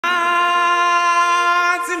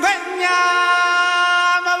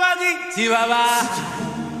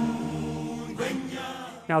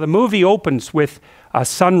Now the movie opens with a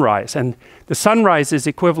sunrise, and the sunrise is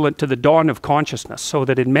equivalent to the dawn of consciousness, so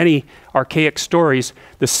that in many archaic stories,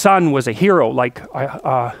 the sun was a hero, like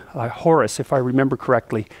Horus, if I remember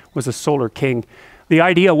correctly, was a solar king. The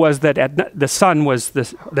idea was that the sun was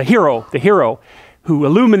the hero who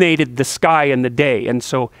illuminated the sky in the day, and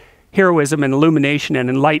so heroism and illumination and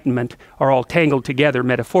enlightenment are all tangled together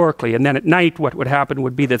metaphorically. And then at night, what would happen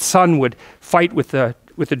would be that the sun would fight with the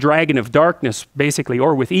dragon of darkness, basically,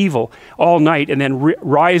 or with evil all night, and then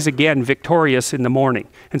rise again victorious in the morning.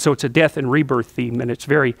 And so it's a death and rebirth theme, and it's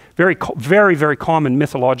very, very common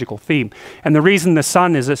mythological theme. And the reason the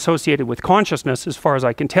sun is associated with consciousness, as far as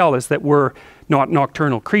I can tell, is that we're not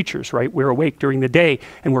nocturnal creatures, right? We're awake during the day,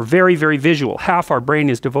 and we're very, very visual. Half our brain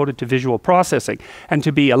is devoted to visual processing. And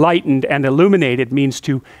to be enlightened and illuminated means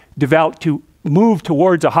to develop, to move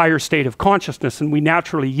towards a higher state of consciousness, and we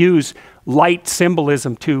naturally use light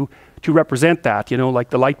symbolism to represent that, you know,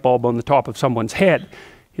 like the light bulb on the top of someone's head.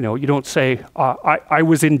 You know, you don't say, I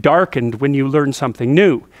was in darkened when you learn something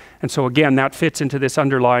new. And so again, that fits into this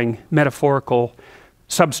underlying metaphorical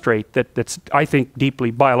substrate that's, I think,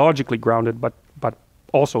 deeply biologically grounded, but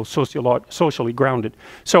also socially grounded.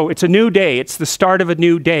 So it's a new day, it's the start of a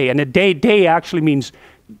new day, and day actually means,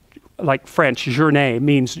 like French, journée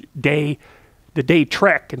means day, the day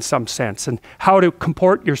trek in some sense, and how to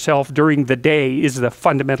comport yourself during the day is the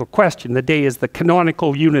fundamental question. The day is the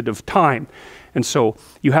canonical unit of time, and so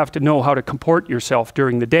you have to know how to comport yourself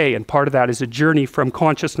during the day, and part of that is a journey from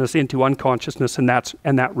consciousness into unconsciousness, and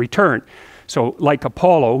that return. So like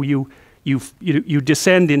Apollo, you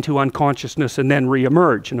descend into unconsciousness and then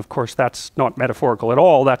re-emerge. And of course, that's not metaphorical at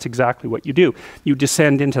all. That's exactly what you do. You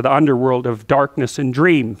descend into the underworld of darkness and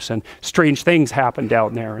dreams, and strange things happen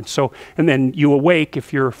down there. And then you awake,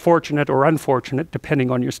 if you're fortunate or unfortunate,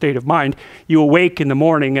 depending on your state of mind, you awake in the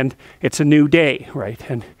morning and it's a new day, right?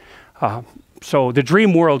 And so the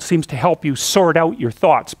dream world seems to help you sort out your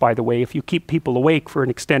thoughts, by the way. If you keep people awake for an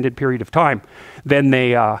extended period of time, then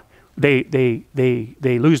they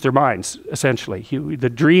lose their minds, essentially.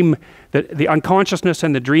 The unconsciousness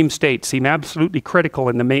and the dream state seem absolutely critical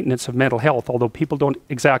in the maintenance of mental health, although people don't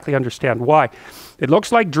exactly understand why. It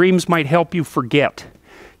looks like dreams might help you forget,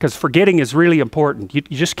 because forgetting is really important. You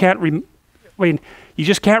just can't remember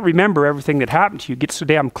everything that happened to you. You get so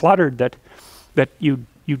damn cluttered that you'd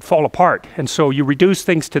fall apart. And so you reduce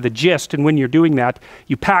things to the gist, and when you're doing that,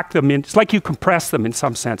 you pack them in. It's like you compress them in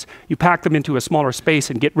some sense. You pack them into a smaller space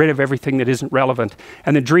and get rid of everything that isn't relevant.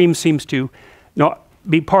 And the dream seems to not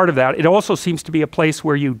be part of that. It also seems to be a place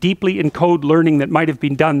where you deeply encode learning that might have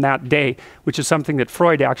been done that day, which is something that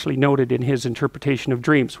Freud actually noted in his Interpretation of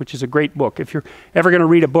Dreams, which is a great book. If you're ever going to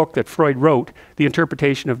read a book that Freud wrote, The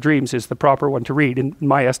Interpretation of Dreams is the proper one to read. In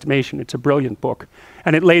my estimation, it's a brilliant book.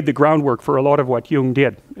 And it laid the groundwork for a lot of what Jung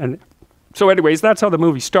did. And so anyways, that's how the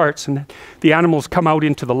movie starts, and the animals come out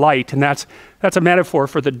into the light, and that's a metaphor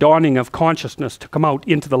for the dawning of consciousness, to come out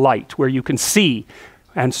into the light where you can see.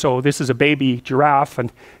 And so this is a baby giraffe,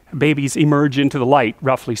 and babies emerge into the light,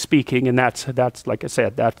 roughly speaking, and that's like I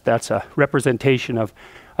said, that's a representation of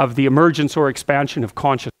the emergence or expansion of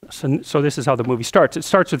consciousness. And so this is how the movie starts. It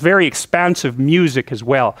starts with very expansive music as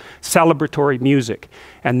well, celebratory music,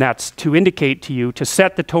 and that's to indicate to you, to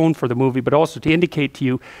set the tone for the movie, but also to indicate to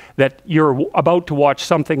you that you're about to watch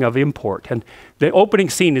something of import. And the opening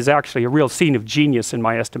scene is actually a real scene of genius in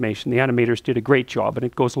my estimation. The animators did a great job, and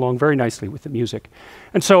it goes along very nicely with the music.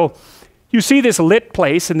 And so you see this lit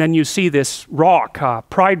place, and then you see this rock,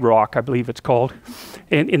 Pride Rock, I believe it's called,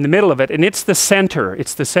 in the middle of it, and it's the center.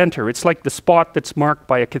 It's the center. It's like the spot that's marked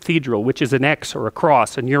by a cathedral, which is an X or a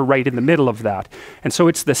cross, and you're right in the middle of that. And so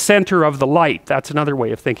it's the center of the light. That's another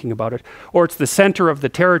way of thinking about it. Or it's the center of the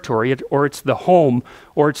territory, or it's the home,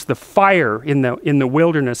 or it's the fire in the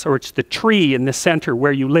wilderness, or it's the tree in the center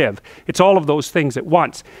where you live. It's all of those things at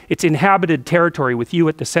once. It's inhabited territory with you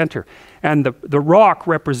at the center. And the rock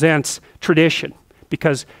represents tradition,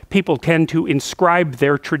 because people tend to inscribe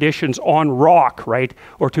their traditions on rock, right?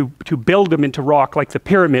 Or to build them into rock, like the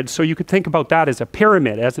pyramids. So you could think about that as a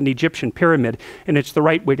pyramid, as an Egyptian pyramid, and it's the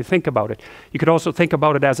right way to think about it. You could also think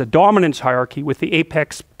about it as a dominance hierarchy with the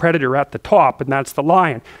apex predator at the top, and that's the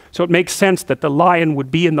lion. So it makes sense that the lion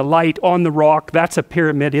would be in the light on the rock. That's a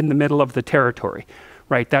pyramid in the middle of the territory,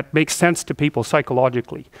 right? That makes sense to people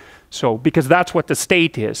psychologically. So, because that's what the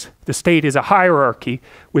state is. The state is a hierarchy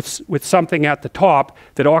with something at the top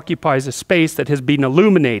that occupies a space that has been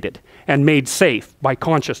illuminated and made safe by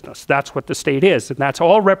consciousness. That's what the state is, and that's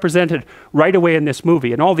all represented right away in this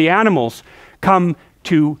movie. And all the animals come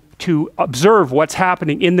to to observe what's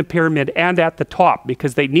happening in the pyramid and at the top,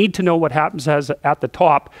 because they need to know what happens at the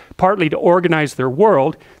top, partly to organize their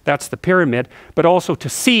world, that's the pyramid, but also to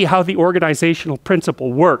see how the organizational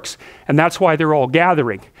principle works. And that's why they're all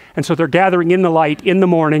gathering. And so they're gathering in the light in the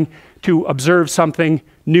morning to observe something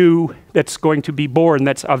new that's going to be born,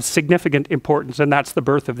 that's of significant importance, and that's the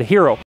birth of the hero.